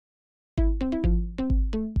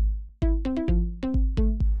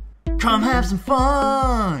Come have some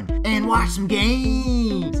fun and watch some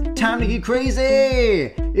games. Time to get crazy.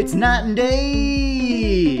 It's night and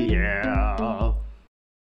day. Yeah.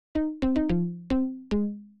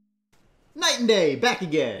 Night and day, back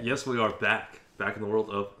again. Yes, we are back. Back in the world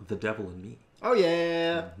of The Devil and Me. Oh,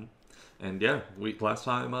 yeah. Mm-hmm. And yeah, last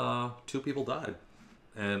time 2 people died.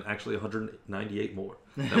 And actually 198 more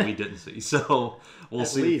that we didn't see. So we'll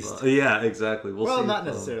see. At least. Yeah, exactly. We'll see. Well, not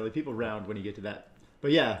necessarily. People round when you get to that. But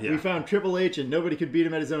yeah, we found Triple H and nobody could beat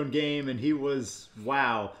him at his own game, and he was,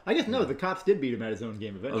 wow. I guess, no, the cops did beat him at his own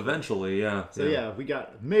game eventually. Eventually, yeah. So yeah, we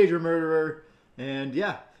got major murderer, and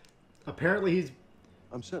yeah, apparently he's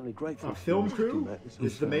I'm certainly grateful. A film crew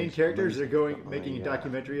is the main characters. They're making a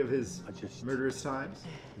documentary of his murderous times.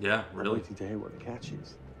 Yeah, really. I'm waiting to hear what the catch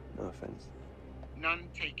is. No offense. None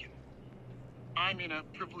taken. I'm in a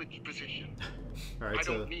privileged position. All right, I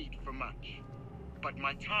don't need for much, but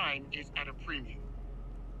my time is at a premium.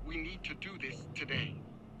 We need to do this today.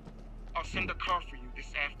 I'll send a car for you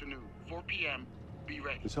this afternoon, 4 p.m. Be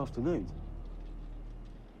ready. This afternoon?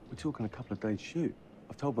 We're talking a couple of days shoot.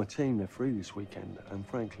 I've told my team they're free this weekend, and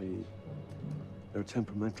frankly, they're a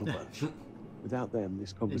temperamental bunch. Without them,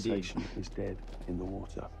 this conversation is dead in the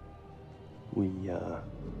water.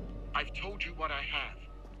 I've told you what I have.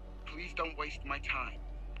 Please don't waste my time.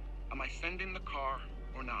 Am I sending the car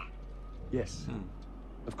or not? Yes,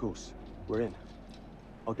 of course. We're in.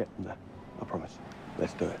 I'll get them there. I promise.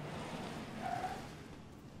 Let's do it.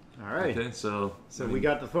 All right. Okay, so we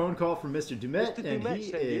got the phone call from Mr. Du'Met, Mr. and Du'Met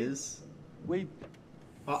he said is... We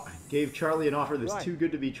gave Charlie an offer that's too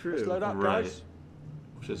good to be true. Let's load up, right. guys.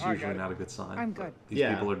 Which is usually not a good sign. I'm good. These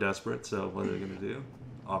people are desperate, so what are they going to do?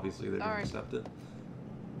 Obviously, they're going to accept it.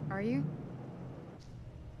 Are you?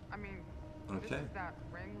 I mean, okay. This is that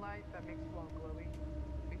ring light that makes you all glowy.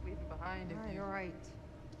 We leave it behind. You're right.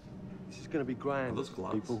 This is going to be grand, those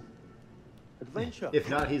gloves? people. Adventure. If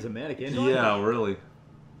not, he's a mannequin. Yeah, really.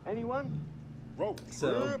 Anyone? Rope.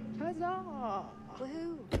 So. Huzzah!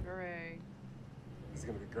 Woohoo! Hooray. This is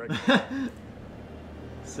going to be great.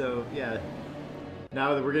 So, yeah.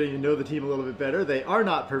 Now that we're getting to know the team a little bit better, they are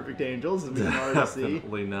not perfect angels, as we can already see.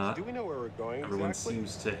 Definitely not. Do we know where we're going? Everyone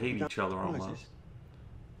seems to hate each other almost.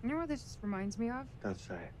 You know what this reminds me of? Don't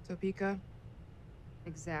say it. Topeka.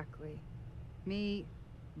 Exactly. Me,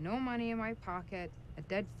 no money in my pocket, a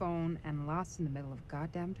dead phone, and lost in the middle of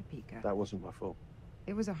goddamn Topeka. That wasn't my fault.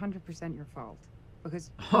 It was 100% your fault. Because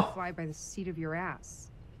you fly by the seat of your ass.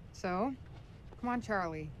 So, come on,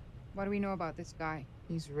 Charlie. What do we know about this guy?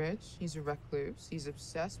 He's rich, he's a recluse, he's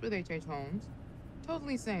obsessed with H.H. Holmes.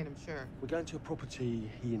 Totally sane, I'm sure. We're going to a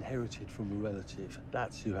property he inherited from a relative.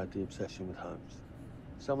 That's who had the obsession with Holmes.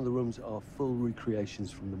 Some of the rooms are full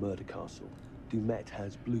recreations from the murder castle. Du'Met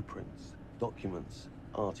has blueprints, documents,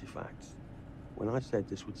 artifacts. When I said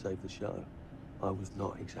this would save the show, I was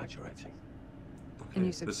not exaggerating. Okay. And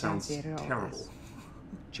you This sounds substantiated all terrible. this.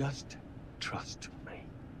 Just trust me.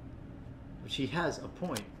 She has a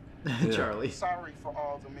point, Yeah. Charlie. Sorry for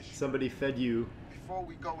all the mistakes. Somebody fed you. Before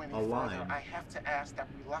we go any a further, line. I have to ask that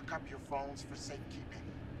we lock up your phones for safekeeping.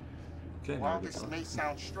 Okay, now While we this got may it.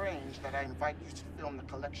 sound strange that I invite you to film the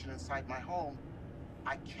collection inside my home,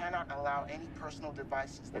 I cannot allow any personal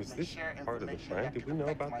devices that Was may this share part of the information plan? that Did could we know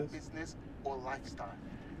affect about my this? business or lifestyle.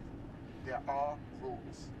 There are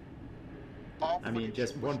rules. All I mean, footage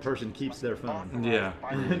just you one wish to person use keeps must their be phone. authorized Yeah.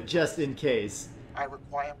 by me. Just in case. I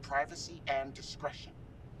require privacy and discretion.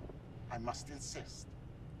 I must insist.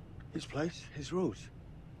 His place, his rules.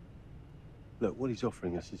 Look, what he's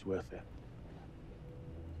offering us is worth it.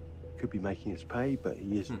 Could be making us pay, but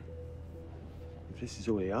he isn't. If this is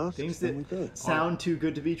all he asks, Things then that we do it. sound too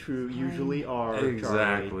good to be true usually are. Charlie.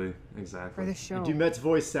 Exactly. For Exactly. the show. And Du'Met's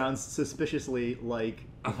voice sounds suspiciously like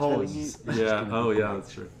Holmes. Yeah. Oh, yeah.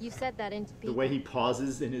 That's true. You said that into people. The way he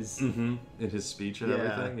pauses in his. In his speech and Yeah.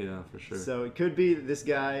 everything. Yeah, for sure. So it could be this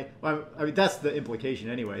guy. Well, I mean, that's the implication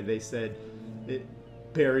anyway. They said,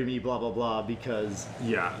 "Bury me," blah blah blah, because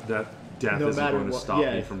yeah, that death no isn't matter going to what, stop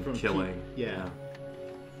yeah, me from killing. yeah.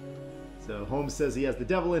 So Holmes says he has the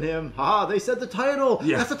devil in him. Haha! They said the title.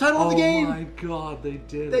 Yeah. That's the title of the game. Oh my God, they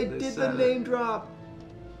did. They it. did the said name it. drop.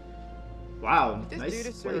 Wow, This nice dude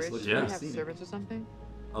is place. rich, Looks Yeah. yeah. really have scenic. servants or something?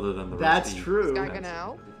 Other than the That's rest true. This guy gonna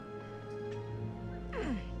help?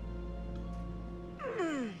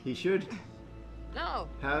 He should No,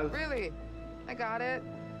 have. really. I got it.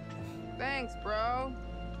 Thanks, bro.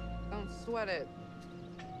 Don't sweat it,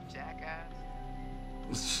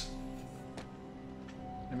 jackass.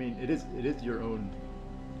 I mean, it is your own.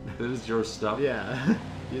 It is your stuff. Yeah.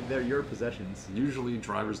 They're your possessions. Usually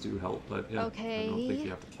drivers do help, but yeah, I don't think Okay. you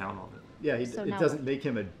have to count on it. Yeah, So it now doesn't what? make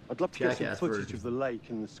him a I'd love to get some jackass footage for... of the lake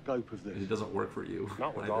and the scope of this. It doesn't work for you.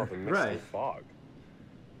 Not with either. all the mist Right. and fog.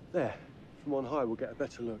 There, from on high, we'll get a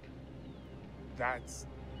better look. That's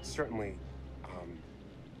certainly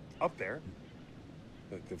up there.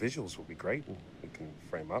 The visuals will be great. We can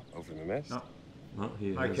frame up over the mist. No. Well,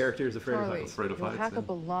 he My is character is afraid of Charlie, heights. afraid of you'll heights. hack Yeah. up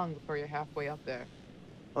a lung before you're halfway up there.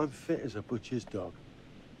 I'm fit as a butcher's dog.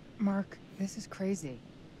 Mark, this is crazy.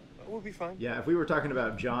 We'll be fine. Yeah, if we were talking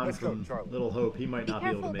about John Let's go, from Charlie. Little Hope, he might Be not be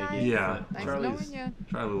able to careful, make it. guys. Yeah. but Nice Charlie's, knowing you.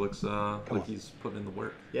 Charlie looks like on. he's putting in the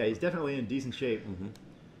work. yeah, he's definitely in decent shape. Mm-hmm.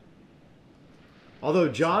 Although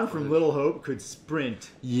John from footage. Little Hope could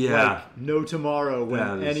sprint Yeah. like no tomorrow when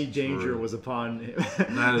That is any danger true. was upon him.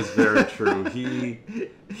 That is very true.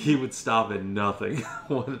 He would stop at nothing.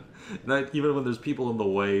 Even when there's people in the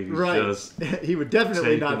way, he's Right. just He would definitely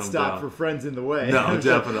taking not them stop down. for friends in the way. no, It's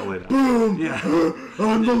like, definitely not. boom! Yeah.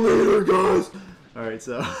 I'm the leader, guys! Alright,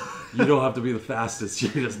 so... You don't have to be the fastest. You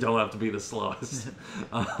just don't have to be the slowest.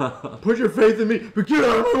 Put your faith in me, but get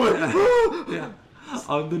out of my way! Yeah.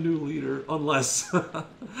 I'm the new leader, unless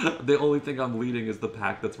the only thing I'm leading is the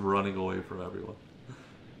pack that's running away from everyone.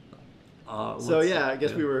 So yeah, I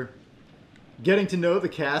guess we were getting to know the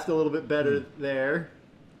cast a little bit better Hmm. there.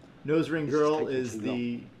 Nose Ring This is Girl taking is too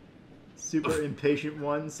the super impatient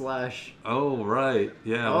one slash... Oh, right.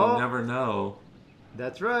 Yeah, Oh. we'll never know.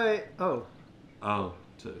 That's right. Oh, Oh,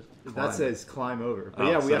 to that climb. says climb over. But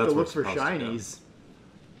Oh, yeah, so we have to that's look where for it's supposed to go. shinies.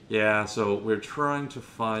 Yeah, so we're trying to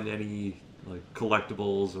find any like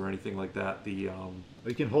collectibles or anything like that. The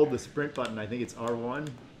We can hold the sprint button. I think it's R1.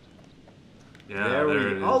 yeah, there there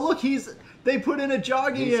it is. Oh, look, they put in a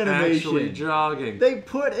jogging He's animation. actually jogging. They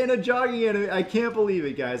put in a jogging animation. I can't believe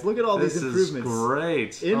it, guys. Look at all This these is improvements.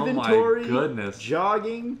 great. Inventory, Oh my goodness.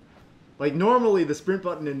 jogging. Like normally the sprint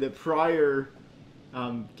button in the prior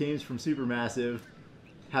games from Supermassive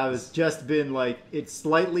has just been like it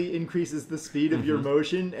slightly increases the speed of your Mm-hmm.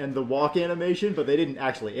 motion and the walk animation, but they didn't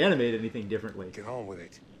actually animate anything differently. Get on with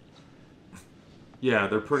it. Yeah,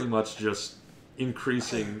 they're pretty much just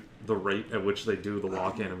increasing the rate at which they do the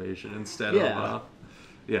walk animation instead Yeah. of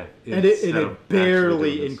yeah. And instead it of actually barely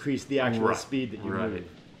doing this. increased the actual Right, speed that you right. move.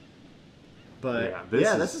 But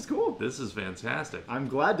Yeah, this is cool. This is fantastic. I'm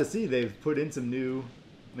glad to see they've put in some new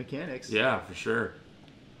mechanics. Yeah, for sure.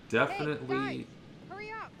 Hey, Definitely. guys,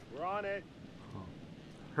 hurry up! We're on it.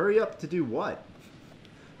 Hurry up to do what?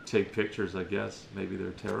 Take pictures, I guess. Maybe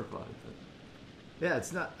they're terrified. But... Yeah,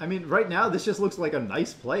 it's not. I mean, right now this just looks like a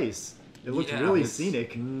nice place. It looks Yeah, really it's scenic.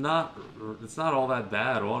 It's not all that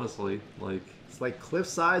bad, honestly. Like, It's like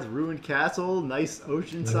cliffsides, ruined castle, nice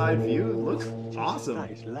oceanside view. It looks awesome.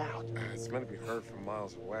 That is loud. It's meant to be heard from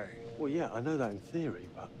miles away. Well, yeah, I know that in theory,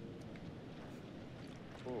 but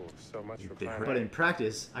Oh, so much for They planning. But in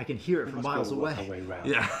practice, I can hear it we from must miles be able to work away. our way round.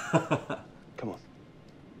 yeah. Come on.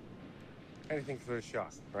 Anything for the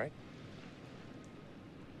shot, right?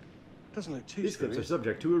 Doesn't look too These cliffs are serious.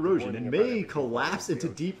 subject to erosion Warning and about may everything collapse below the into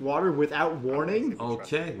ocean. deep water without warning.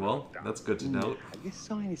 Okay, well, that's good to note. This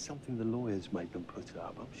sign is something the lawyers made them put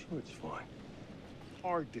up. I'm sure it's fine.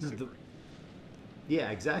 Hard disagree.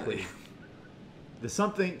 Yeah, exactly. The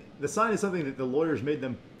sign is something that the lawyers made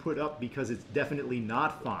them put up because it's definitely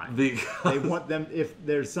not fine. They want them, if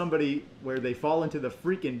there's somebody where they fall into the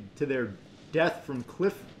freaking to their death from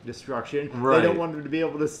cliff destruction, Right. they don't want them to be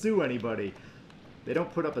able to sue anybody. They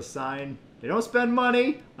don't put up a sign. They don't spend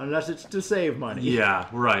money unless it's to save money. Yeah,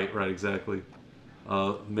 right, exactly.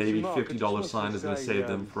 Maybe Mark, I $50 just sign wanted is to going to say, save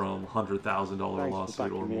them from $100,000 Thanks for lawsuit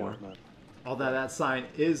or backing me more. up, man. Although that sign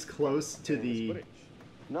is close to the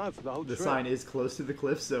No, for the whole the trip. sign is close to the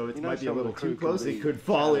cliff, so it You know might be a some of little the crew too can close. be It could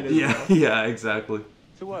fall in as Yeah, well. yeah, exactly.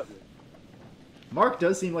 To work with. Mark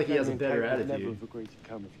does seem like he has a Damien better Kate would never attitude. have agreed to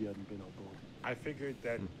come if you hadn't been on board. I figured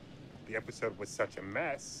that the episode was such a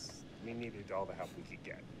mess, we needed all the help we could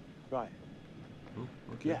get. Right. Oh,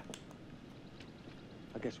 okay. Yeah.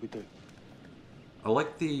 I guess we do. I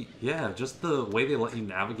like just the way they let you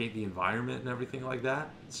navigate the environment and everything like that.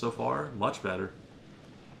 So far, much better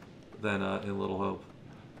than in Little Hope.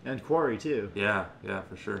 And Quarry too. Yeah,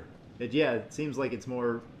 for sure. It seems like it's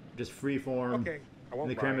more just free form. Okay, I won't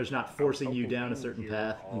And the lie. camera's not I was forcing you hoping down a being certain here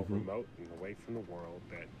path. all Mhm. remote and away from the world,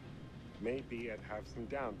 that maybe I'd have some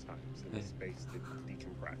downtimes in Hey. the space to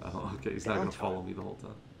decompress. Oh, okay. He's not going to follow me the whole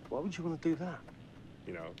time. Why would you want to do that?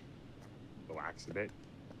 You know, relax a bit.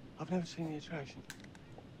 I've never seen the attraction.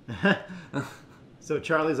 So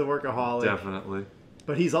Charlie's a workaholic, Definitely.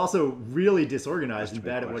 but he's also really disorganized Must and be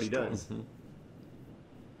bad at quite what he strong. does.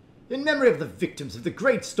 In memory of the victims of the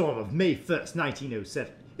great storm of May 1st,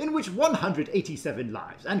 1907, in which 187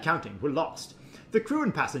 lives and counting were lost. The crew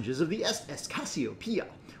and passengers of the SS Cassiopeia,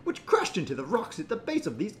 which crashed into the rocks at the base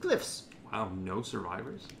of these cliffs. Wow, no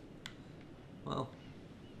survivors? Well,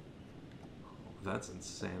 that's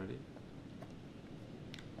insanity.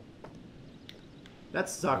 That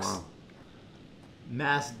sucks. Wow.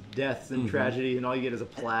 Mass deaths and tragedy, and all you get is a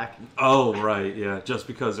plaque. Oh, right, yeah. Just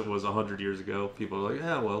because it was 100 years ago, people are like,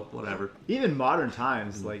 yeah, well, whatever. Even modern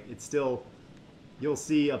times, like, it's still... You'll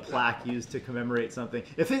see a plaque used to commemorate something.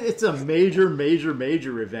 If it's a major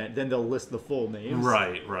event, then they'll list the full names.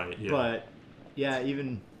 Right, yeah. But, yeah,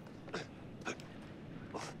 even...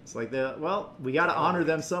 It's like, well, we got to honor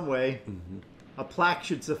them some way. A plaque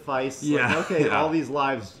should suffice. Yeah. Like, okay, all these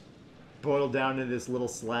lives boiled down into this little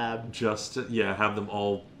slab. Just to, have them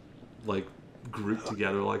all, like, grouped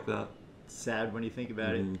together like that. Sad when you think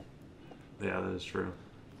about it. Yeah, that is true.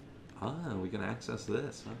 Ah, we can access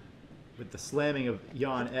this, huh? With the slamming of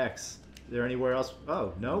Yon X. Is there anywhere else?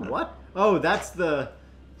 Oh, no? What? Oh, that's the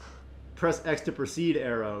press X to proceed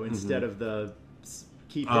arrow instead of the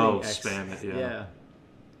keep hitting X. Spam it, yeah.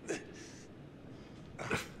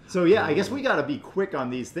 So, yeah, I guess we gotta be quick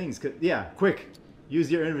on these things. Yeah, quick.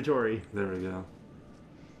 Use your inventory. There we go.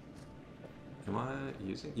 Am I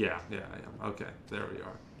using? Yeah, I am. Okay, there we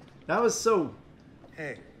are. That was so...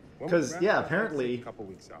 Hey. Because, yeah, apparently... A couple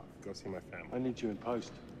weeks off. Go see my family. I need you in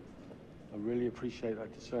post. I really appreciate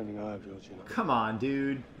that discerning eye of yours, you know. Come on,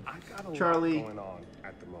 dude. I got a Charlie. lot going on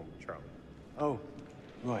at the moment, Charlie. Oh,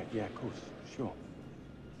 right, yeah, of course, sure.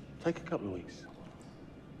 Take a couple of weeks.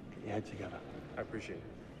 Get your head together. I appreciate it.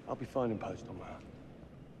 I'll be fine in post on that.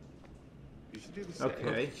 You should do the same.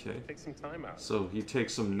 Okay. Take some time out. So he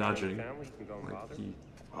takes some nudging. Family can go and bother.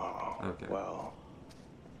 Okay. Well.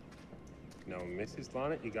 No, Mrs.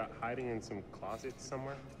 Bonnet, you got hiding in some closet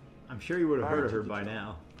somewhere? I'm sure you would have heard of her by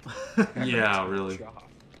now. Yeah, really.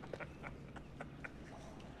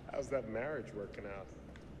 How's that marriage working out?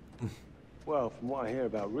 Well, from what I hear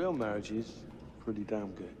about real marriages, pretty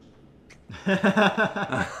damn good.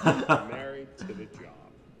 Married to the job.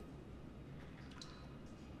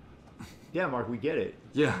 Yeah, Mark, we get it.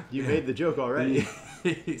 Yeah. You made the joke already.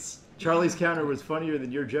 Charlie's counter was funnier than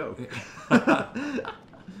your joke.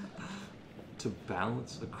 To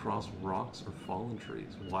balance across rocks or fallen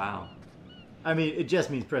trees. Wow. I mean, it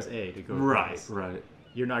just means press A to go across. Right.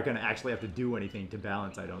 You're not going to actually have to do anything to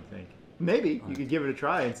balance, I don't think. Maybe. You could give it a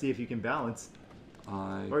try and see if you can balance.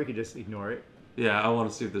 Or you could just ignore it. Yeah, I want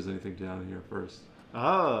to see if there's anything down here first.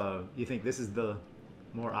 Oh, you think this is the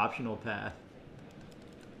more optional path?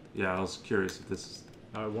 Yeah, I was curious if this is...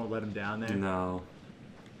 Oh, it won't let him down there? No.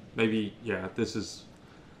 Maybe, yeah, this is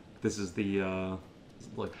the,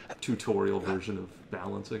 like, tutorial version of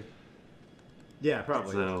balancing. Yeah,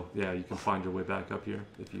 probably. So, yeah, you can find your way back up here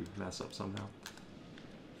if you mess up somehow.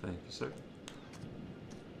 Thank you, sir.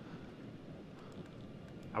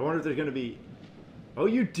 I wonder if there's going to be... Oh,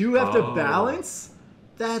 you do have to balance?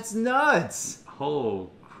 That's nuts! Oh,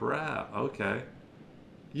 crap. Okay.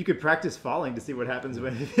 You could practice falling to see what happens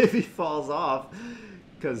if he falls off.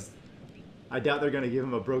 Because I doubt they're going to give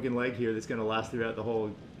him a broken leg here that's going to last throughout the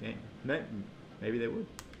whole game. Maybe they would.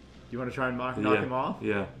 You want to try and knock him off?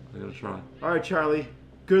 Yeah, I'm going to try. All right, Charlie.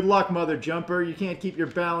 Good luck, Mother Jumper. You can't keep your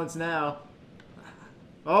balance now.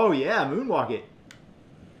 Oh, yeah, moonwalk it.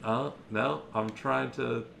 No, I'm trying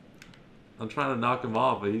to knock him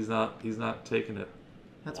off, but he's not taking it.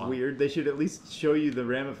 That's weird. They should at least show you the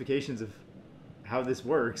ramifications of how this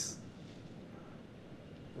works.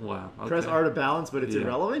 Wow. Okay. Press R to balance, but it's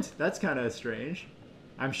irrelevant? That's kind of strange.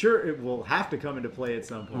 I'm sure it will have to come into play at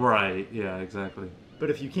some point. Right, yeah, exactly. But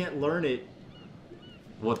if you can't learn it...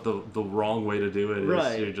 What the wrong way to do it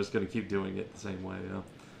is, you're just going to keep doing it the same way,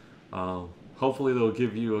 yeah. Hopefully they'll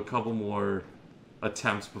give you a couple more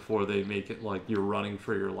attempts before they make it like you're running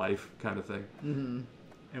for your life kind of thing. Mm-hmm.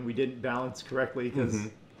 And we didn't balance correctly because...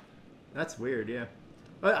 That's weird, yeah.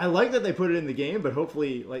 I like that they put it in the game, but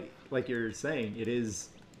hopefully, like you're saying, it is...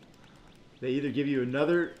 They either give you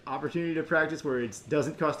another opportunity to practice where it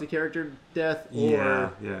doesn't cost a character death,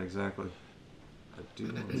 or... Yeah, exactly. I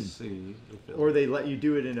do want to see if or they let you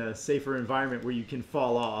do it in a safer environment where you can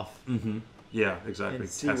fall off. Mm-hmm. Yeah, exactly. And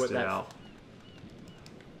see Test what it that out.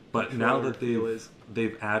 But now that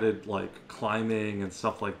they've added like climbing and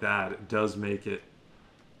stuff like that, it does make it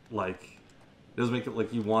like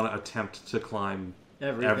you want to attempt to climb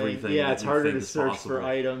everything. Yeah, it's harder to search for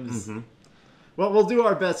items. Well, we'll do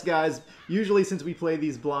our best, guys. Usually, since we play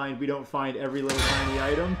these blind, we don't find every little tiny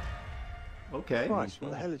item. Okay. Christ,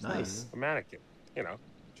 what the hell is nice. that? A mannequin,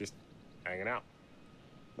 just hanging out.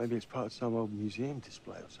 Maybe it's part of some old museum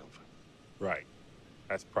display or something. Right.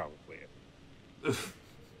 That's probably it.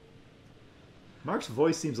 Mark's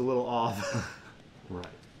voice seems a little off. Right.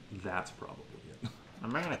 That's probably it.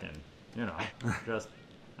 American, you know, just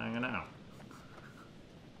hanging out.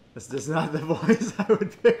 This is not the voice I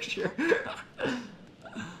would picture.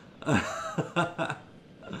 Oh,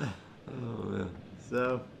 man.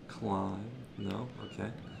 So... Climb. No?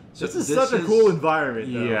 Okay. So this is such a cool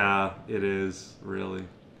environment, though. Yeah, it is, really.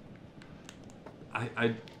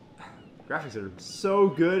 Graphics are so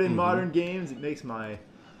good in modern games, it makes my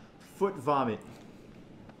foot vomit.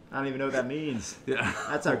 I don't even know what that means. Yeah.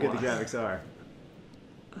 That's how good the graphics are.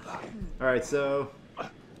 Alright, so...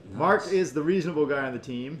 Mark is the reasonable guy on the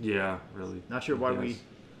team. Yeah, really. Not sure why we...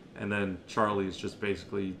 And then Charlie is just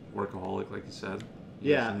basically workaholic, like you said.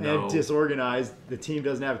 Yeah, and disorganized. The team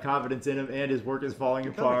doesn't have confidence in him, and his work is falling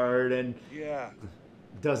apart, and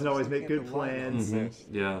doesn't always make good plans.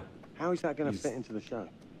 Yeah. How is that going to fit into the show?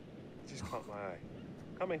 Just caught my eye.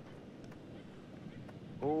 Coming.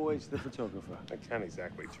 Always the photographer. I can't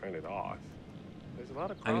exactly turn it off. There's a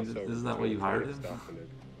lot of crossover. I mean, isn't that why you hired him?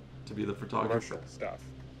 To be the photographer? Commercial stuff.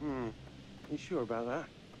 You sure about that?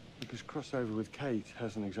 Because crossover with Kate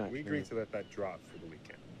hasn't exactly... We agreed to let that drop for the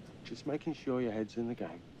weekend. Just making sure your head's in the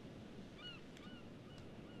game.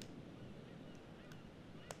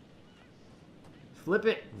 Flip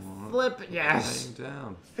it! Flip it! Yes!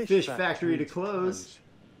 Down. Fish factory to close.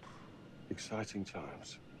 Exciting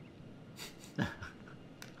times.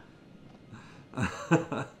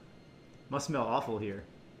 Must smell awful here.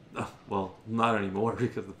 Well, not anymore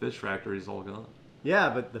because the fish factory is all gone.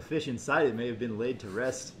 Yeah, but the fish inside it may have been laid to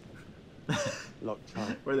rest. Locked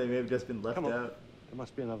tight. Or they may have just been left out. There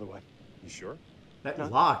must be another way. You sure?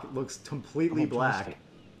 That lock looks completely black.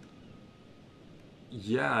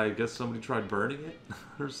 Yeah, I guess somebody tried burning it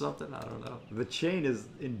or something. I don't know. The chain is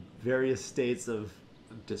in various states of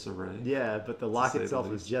disarray. Yeah, but the lock itself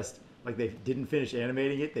is just like they didn't finish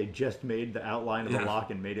animating it. They just made the outline of the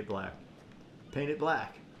lock and made it black. Paint it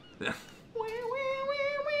black. Yeah.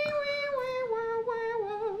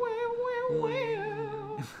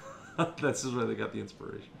 This is where they got the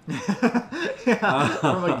inspiration.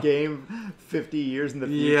 From a game 50 years in the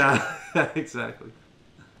future. Yeah, exactly.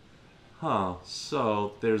 Huh,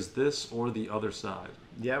 so there's this or the other side.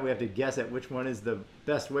 Yeah, we have to guess at which one is the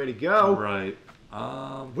best way to go. Right.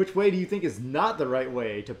 Which way do you think is not the right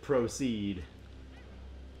way to proceed?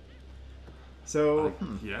 So,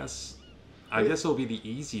 I guess it'll be the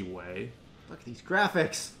easy way. Look at these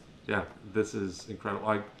graphics. Yeah, this is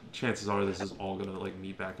incredible. Chances are this is all gonna like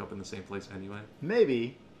meet back up in the same place anyway.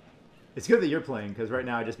 Maybe. It's good that you're playing because right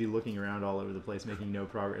now I'd just be looking around all over the place, making no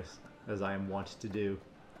progress, as I am wont to do.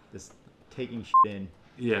 Just taking shit in.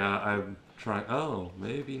 Yeah, I'm trying. Oh,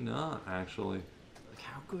 maybe not actually. Look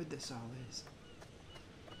how good this all is.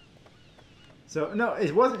 So no,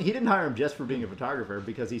 it wasn't. He didn't hire him just for being a photographer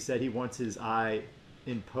because he said he wants his eye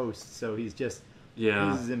in post. So he's just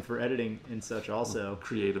uses him for editing and such also.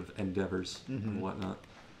 Creative endeavors and whatnot.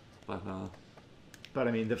 But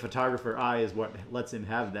I mean, the photographer eye is what lets him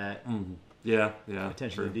have that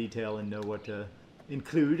attention to detail and know what to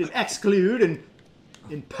include and exclude and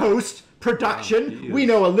in post production. We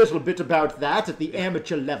know a little bit about that at the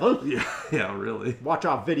amateur level. Yeah, really. Watch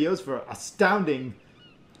our videos for astounding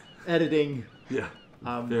editing. Yeah.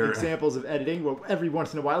 Examples of editing where every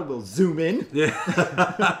once in a while we'll zoom in.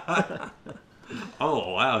 Yeah.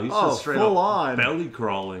 Oh wow, he's just straight full up on belly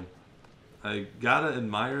crawling. I gotta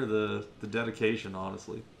admire the dedication,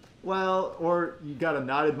 honestly. Well, or you gotta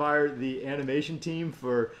not admire the animation team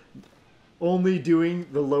for only doing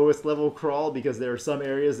the lowest level crawl because there are some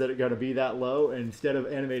areas that are gonna be that low, and instead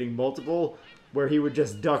of animating multiple, where he would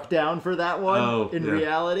just duck down for that one. In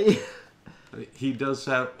reality, he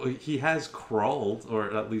has crawled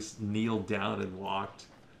or at least kneeled down and walked.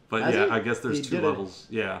 But I guess there's two levels.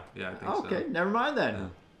 Yeah, I think so. Okay, never mind then. Yeah.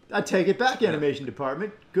 I take it back, animation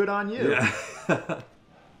department. Good on you. Yeah.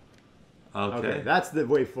 Okay, that's the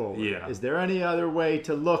way forward. Yeah. Is there any other way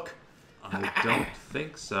to look? I don't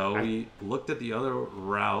think so. We looked at the other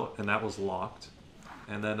route, and that was locked.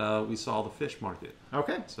 And then we saw the fish market.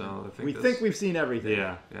 Okay. So I think we've seen everything.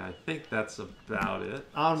 Yeah, I think that's about it.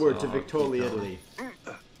 Onward to Victoria, Italy.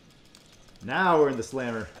 Now we're in the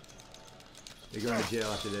slammer. You're going to jail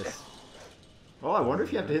after this. Oh, I wonder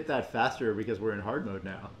if you have to hit that faster because we're in hard mode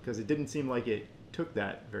now. Because it didn't seem like it took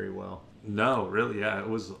that very well. No, really, yeah. That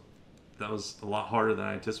was a lot harder than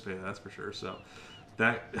I anticipated, that's for sure. So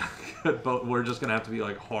but we're just going to have to be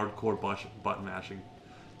like hardcore button mashing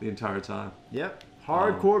the entire time. Yep.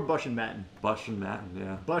 Hardcore button matting. Button matting,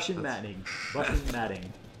 yeah. Button matting. Button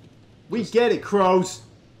matting. We get it, crows.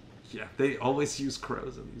 Yeah, they always use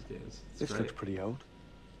crows in these games. This looks pretty old.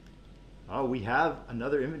 Oh, we have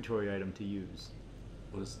another inventory item to use.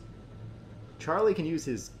 What is... Charlie can use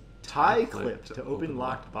his tie clip to open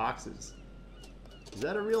locked boxes. Is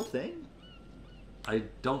that a real thing? I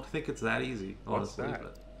don't think it's that easy, honestly. What's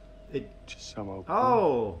that? But It Just some old.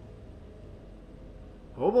 oh,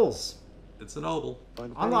 obols. it's an oval.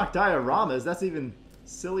 Unlock dioramas. That's even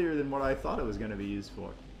sillier than what I thought it was going to be used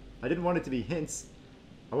for. I didn't want it to be hints.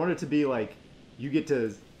 I wanted it to be like you get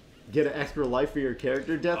to get an extra life for your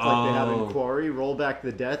character death, like they have in Quarry. Roll back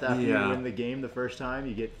the death after you win the game the first time.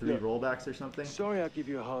 You get 3 rollbacks or something. Sorry, I give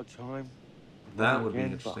you a hard time. That would be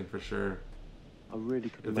interesting for sure. I really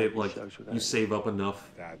could If they like you save up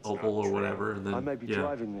enough opal or whatever, and then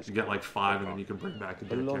you get like 5, and then you can bring back a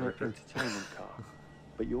dead character. Entertainment car,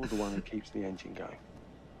 but you're the one who keeps the engine going.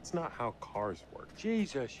 It's not how cars work.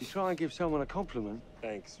 Jesus, you try and give someone a compliment.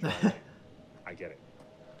 Thanks, Charlie. I get it.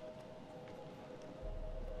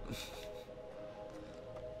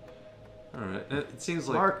 Alright, it seems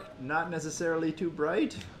like... Mark, not necessarily too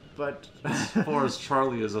bright, but... as far as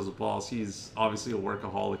Charlie is as a boss, he's obviously a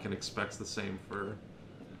workaholic and expects the same for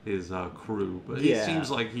his crew. But it seems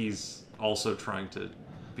like he's also trying to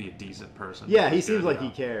be a decent person. Yeah, he seems like he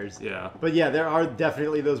cares. Yeah. But yeah, there are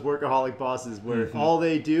definitely those workaholic bosses where all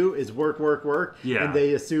they do is work, work, work. Yeah. And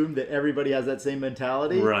they assume that everybody has that same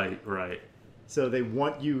mentality. Right, right. So they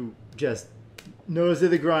want you just... nose to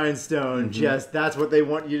the grindstone, just that's what they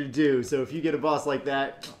want you to do. So if you get a boss like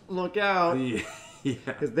that, look out. Yeah.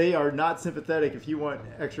 Because they are not sympathetic if you want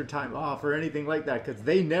extra time off or anything like that, because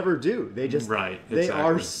they never do. They just, they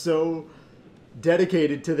are so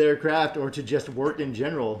dedicated to their craft or to just work in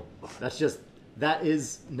general. That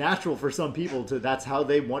is natural for some people that's how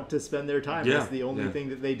they want to spend their time. That's the only thing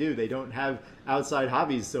that they do. They don't have outside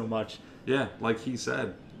hobbies so much. Yeah, like he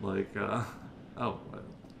said, like,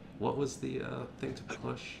 what was the thing to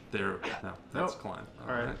push? There, no, that's climb.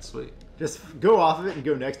 All right, sweet. Just go off of it and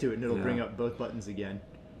go next to it, and it'll bring up both buttons again.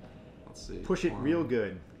 Let's see. Push it real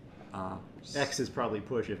good. X is probably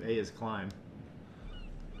push if A is climb.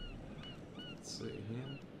 Let's see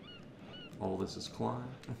here. All this is climb.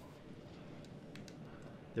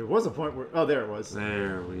 There was a point where... oh, there it was.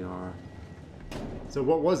 There we are. So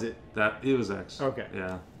what was it? It was X. Okay.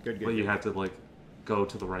 Yeah. Good. But you had to, like, go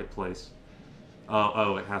to the right place.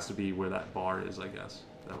 Oh, it has to be where that bar is, I guess.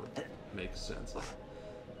 That would make sense,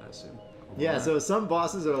 I assume. Yeah, so some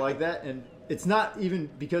bosses are like that, and it's not even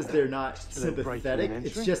because they're not sympathetic.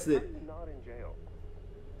 It's just that... not in jail.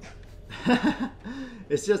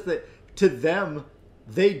 It's just that, to them,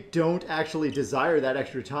 they don't actually desire that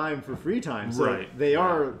extra time for free time. So they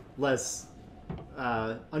are less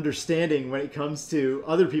understanding when it comes to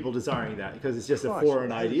other people desiring that, because it's just a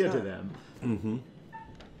foreign idea to them. Mm-hmm.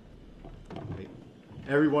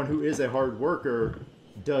 Everyone who is a hard worker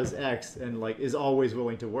does X and like is always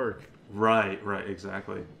willing to work. Right,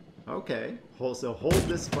 exactly. Okay, so hold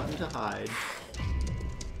this button to hide.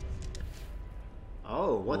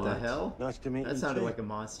 Oh, what the hell? Nice to meet you. That sounded like a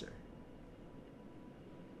monster.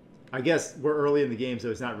 I guess we're early in the game, so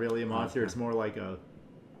it's not really a monster. It's more like a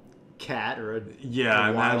cat or a I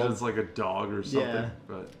imagine it's like a dog or something. Yeah.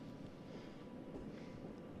 But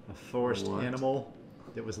a forced animal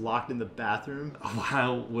that was locked in the bathroom.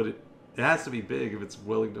 How would it? It has to be big if it's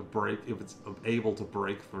willing to break, if it's able to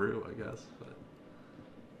break through, I guess. But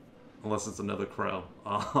unless it's another crow.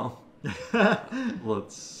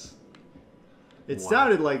 Let's. It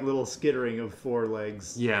sounded like little skittering of 4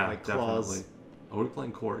 legs. Yeah, like claws. definitely. Are we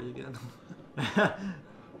playing Corey again?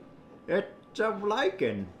 It's a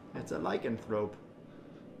lichen. It's a lycanthrope.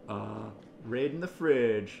 Raid in the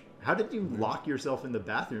fridge. How did you lock yourself in the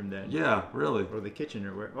bathroom then? Yeah, really. Or the kitchen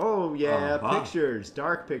or where? Oh yeah, pictures,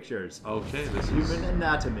 dark pictures. Okay, this human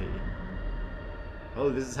anatomy.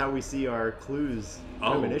 Oh, this is how we see our clues,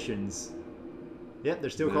 premonitions. Yep,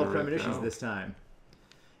 they're still called premonitions this time.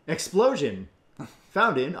 Explosion,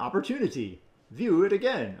 found in opportunity. View it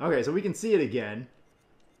again. Okay, so we can see it again.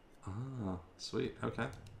 Ah, sweet. Okay,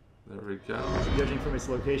 there we go. Judging from its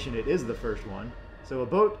location, it is the first one. So a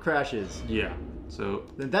boat crashes. Yeah. So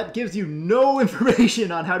then that gives you no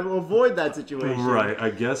information on how to avoid that situation. Right.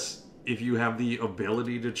 I guess if you have the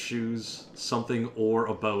ability to choose something or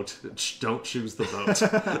a boat, don't choose the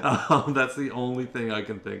boat. That's the only thing I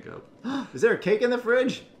can think of. Is there a cake in the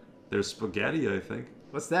fridge? There's spaghetti, I think.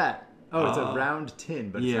 What's that? Oh, it's a round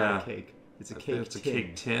tin, but it's not a cake. It's a cake tin. It's a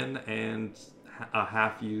cake tin and a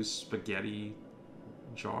half-used spaghetti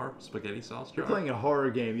sauce jar. You're playing a horror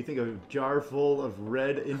game. You think a jar full of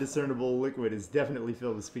red indiscernible liquid is definitely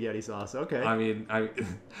filled with spaghetti sauce. Okay. I mean,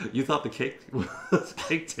 you thought the cake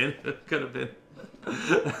tin could have been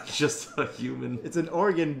just a human. It's an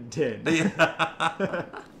organ tin. Yeah.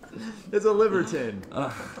 It's a liver tin.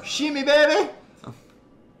 Shimmy, baby!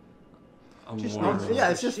 Yeah,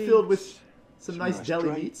 it's just filled with some nice deli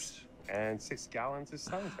meats. And 6 gallons of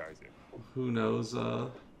sanitizer. Who knows,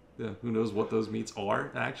 who knows what those meats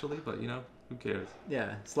are, actually, but, you know, who cares?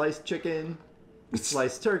 Yeah, sliced chicken,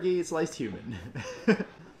 sliced turkey, sliced human.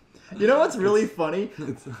 You know what's really funny?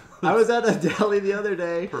 I was at a deli the other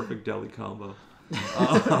day. Perfect deli combo.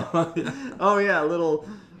 Oh yeah, a little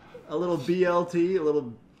BLT, a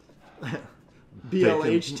little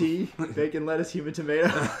BLHT, bacon, lettuce, human, tomato.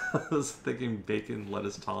 I was thinking bacon,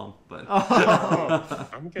 lettuce, Tom, but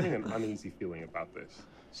I'm getting an uneasy feeling about this.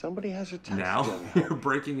 Somebody has a taxi. Now you're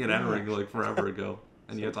breaking and entering like forever ago,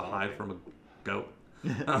 and you have to hide from a goat.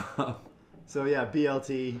 So yeah,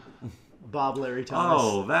 BLT, Bob Larry Thomas.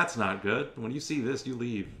 Oh, that's not good. When you see this, you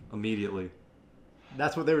leave immediately.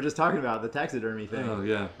 That's what they were just talking about, the taxidermy thing. Oh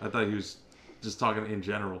yeah, I thought he was just talking in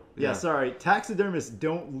general. Yeah, sorry, taxidermists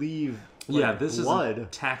don't leave. Like, this blood. Is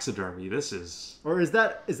taxidermy. This is. Or is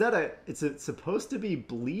it supposed to be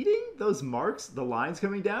bleeding? Those marks, the lines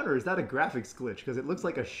coming down, or is that a graphics glitch? Because it looks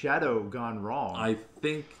like a shadow gone wrong. I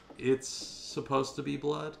think it's supposed to be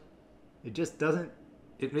blood. It just doesn't.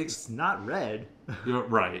 It's not red. You're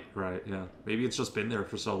right, yeah. Maybe it's just been there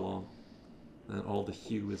for so long that all the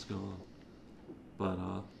hue is gone. But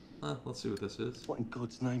let's see what this is. What in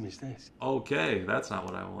God's name is this? Okay, that's not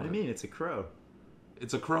what I wanted. What do you mean? It's a crow.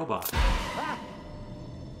 It's a crowbot. Ah!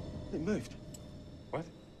 It moved. What?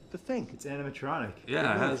 The thing. It's animatronic.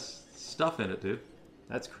 Yeah, it has stuff in it, dude.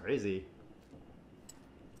 That's crazy.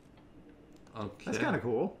 Okay. That's kind of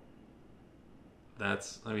cool. I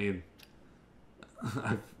mean,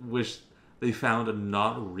 I wish they found a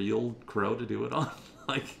not real crow to do it on.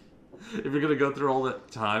 Like, if you're gonna go through all that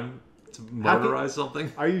time to motorize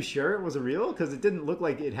something. Are you sure it was a real? Because it didn't look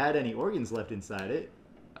like it had any organs left inside it.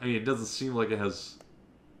 I mean, it doesn't seem like it has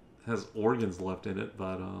organs left in it,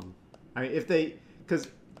 but I mean, if they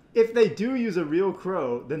do use a real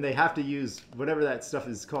crow, then they have to use whatever that stuff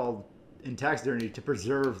is called in taxidermy to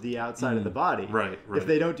preserve the outside of the body. Right. If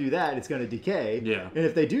they don't do that, it's going to decay. Yeah. And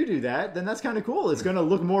if they do that, then that's kind of cool. It's going to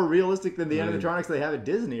look more realistic than the animatronics they have at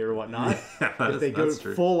Disney or whatnot. Yeah, if they go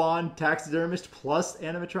full-on taxidermist plus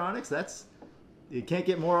animatronics, you can't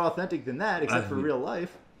get more authentic than that, except for real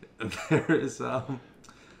life. Have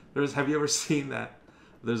you ever seen that?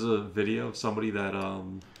 There's a video of somebody that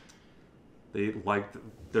they liked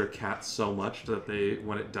their cat so much that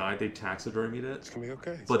when it died, they taxidermied it. It's gonna be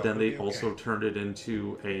okay. But then they also turned it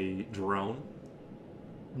into a drone.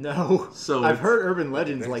 No. So I've heard urban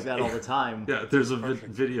legends like that all the time. Yeah, there's a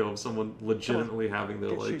video of someone legitimately having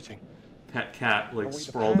their pet cat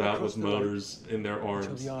sprawled out with motors in their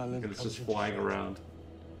arms, and it's just flying around.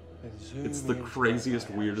 It's the craziest,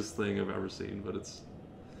 weirdest thing I've ever seen, but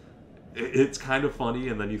it's kind of funny,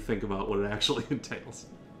 and then you think about what it actually entails.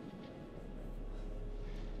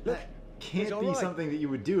 That can't be something that you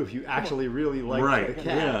would do if you actually really liked the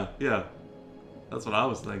cat. Yeah. That's what I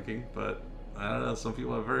was thinking, but I don't know. Some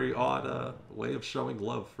people have a very odd way of showing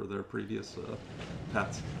love for their previous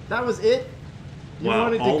pets. That was it? You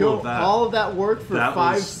wanted to go all of that work for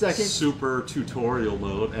 5 seconds? Super tutorial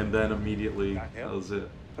mode, and then immediately that was it.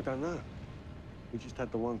 I don't know. We just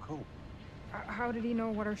had the one call. How did he know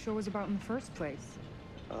what our show was about in the first place?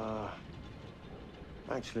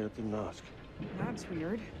 Actually, I didn't ask. That's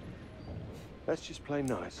weird. Let's just play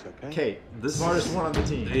nice, okay? Kate, the smartest one on the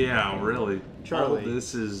team. Yeah, really. Charlie. All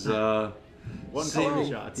this is one color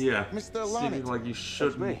shots. Yeah, Mr. seeming like you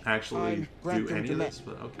shouldn't actually do any of this,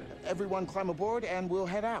 but okay. Everyone climb aboard and we'll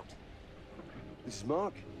head out. This is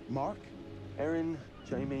Mark. Mark? Erin,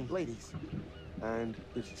 Jamie. Ladies. And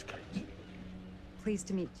this is Kate. Pleased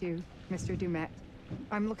to meet you, Mr. Du'Met.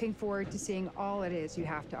 I'm looking forward to seeing all it is you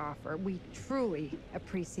have to offer. We truly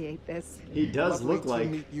appreciate this. He does look like to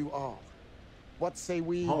meet you all. What say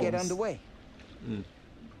we Holmes. get underway?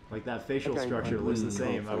 Like that facial structure looks the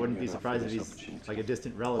same. I wouldn't be surprised if he's like a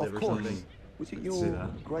distant relative or something. Was it your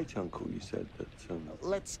great uncle you said that?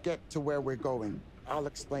 Let's get to where we're going. I'll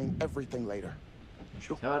explain everything later.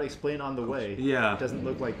 Sure. How about explain on the way? Yeah. It doesn't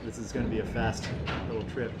look like this is going to be a fast little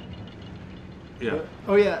trip. Yeah.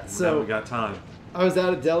 Oh yeah. So we got time. I was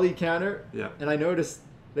at a deli counter. Yeah. And I noticed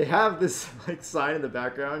they have this sign in the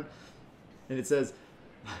background, and it says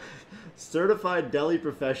certified deli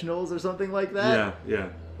professionals or something like that. Yeah.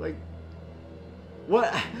 Like,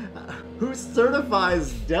 what? Who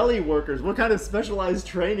certifies deli workers? What kind of specialized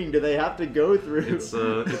training do they have to go through? It's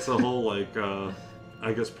a whole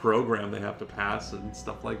I guess program they have to pass and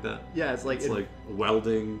stuff like that. Yeah, it's like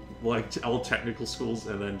welding, all technical schools,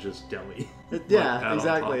 and then just deli. Yeah,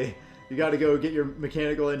 exactly. You got to go get your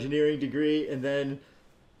mechanical engineering degree, and then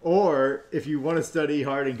Or if you want to study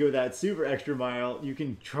hard and go that super extra mile, you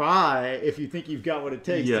can try, if you think you've got what it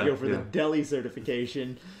takes, to go for the deli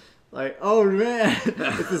certification. Like, oh man,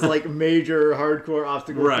 this is like major hardcore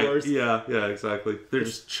obstacle course. Yeah, exactly. They're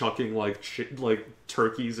just chucking like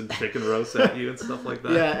turkeys and chicken roasts at you and stuff like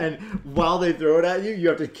that. Yeah, and while they throw it at you, you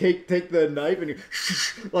have to take the knife and you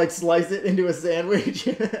like slice it into a sandwich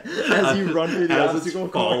as you run through the obstacle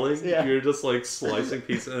course. Yeah. You're just like slicing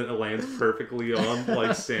pieces and it lands perfectly on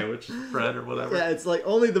like sandwich bread or whatever. Yeah, it's like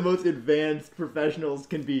only the most advanced professionals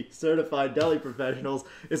can be certified deli professionals.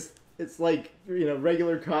 It's like,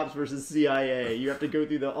 regular cops versus CIA. You have to go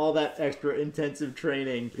through all that extra intensive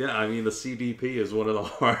training. Yeah, I mean, the CDP is one of the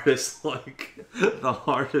hardest, the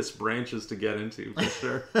hardest branches to get into, for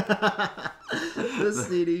sure. The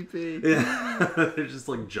CDP. Yeah. They're just,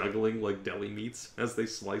 juggling, deli meats as they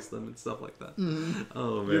slice them and stuff like that. Mm-hmm.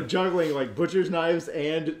 Oh, man. You're juggling, butcher's knives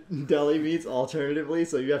and deli meats alternatively,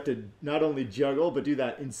 so you have to not only juggle, but do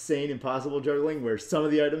that insane, impossible juggling where some of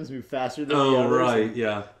the items move faster than the others. Oh, right,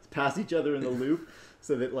 yeah. Pass each other in the loop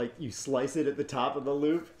so that you slice it at the top of the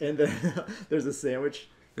loop and then there's a sandwich.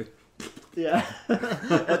 Yeah.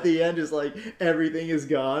 At the end is everything is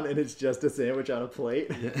gone and it's just a sandwich on a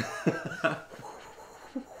plate. Yeah.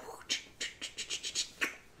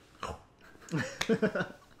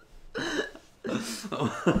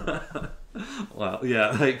 Wow.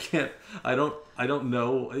 Yeah, I don't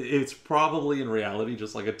know. It's probably in reality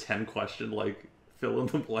just a 10 question fill in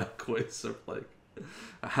the blank quiz of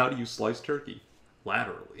how do you slice turkey?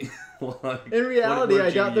 Laterally. In reality,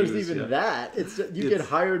 I doubt there's even that. It's you get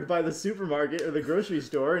hired by the supermarket or the grocery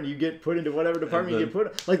store, and you get put into whatever department you get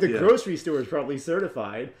put. The grocery store is probably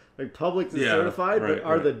certified. Publix is certified, but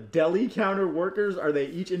are the deli counter workers? Are they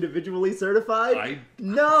each individually certified?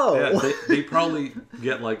 No. Yeah, they probably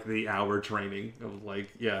get the hour training of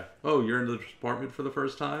oh, you're in the department for the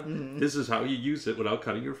first time. Mm-hmm. This is how you use it without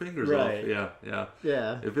cutting your fingers off.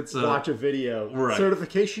 Yeah. If it's watch a video,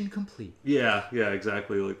 certification complete. Yeah,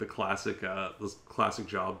 exactly. The classic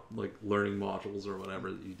job learning modules or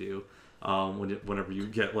whatever that you do whenever you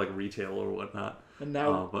get retail or whatnot. And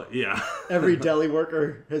now, but yeah, every deli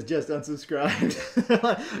worker has just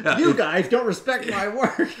unsubscribed. You guys don't respect my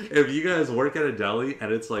work. If you guys work at a deli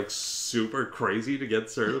and it's super crazy to get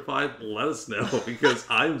certified, let us know because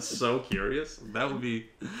I'm so curious. That would be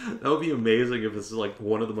amazing if this is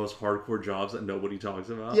one of the most hardcore jobs that nobody talks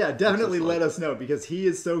about. Yeah, definitely let us know because he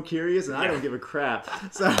is so curious and I don't give a crap.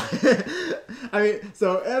 So,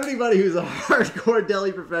 so everybody who's a hardcore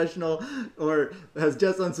deli professional or has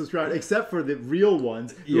just unsubscribed, except for the real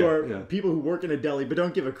ones who are people who work in a deli but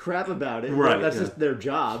don't give a crap about it. Right, that's just their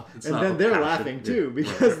job. And then they're laughing too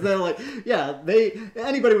because they're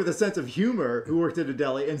anybody with a sense of humor who worked at a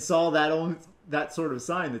deli and saw that sort of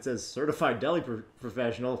sign that says certified deli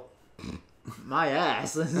professional. My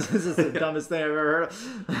ass. This is the dumbest thing I've ever heard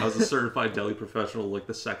of. I was a certified deli professional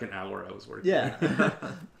the second hour I was working. Yeah.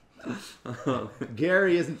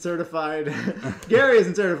 Gary isn't certified. Gary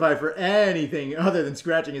isn't certified for anything other than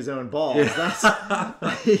scratching his own balls. Yeah.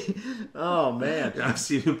 Oh man, I've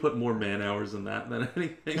seen him put more man hours in that than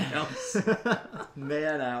anything else.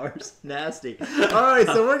 Man hours, nasty. All right,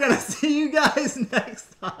 so we're gonna see you guys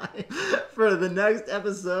next time for the next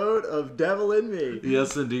episode of Devil in Me.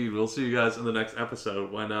 Yes, indeed. We'll see you guys in the next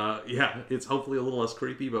episode when, it's hopefully a little less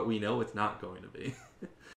creepy, but we know it's not going to be.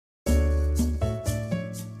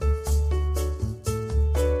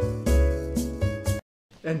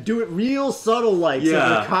 And do it real subtle so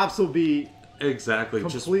the cops will be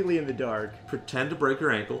completely in the dark. Pretend to break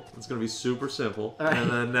your ankle. It's going to be super simple. Right.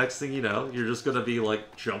 And then next thing you know, you're just going to be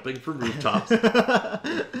jumping from rooftops.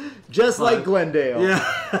 Just like Glendale.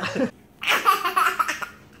 Yeah.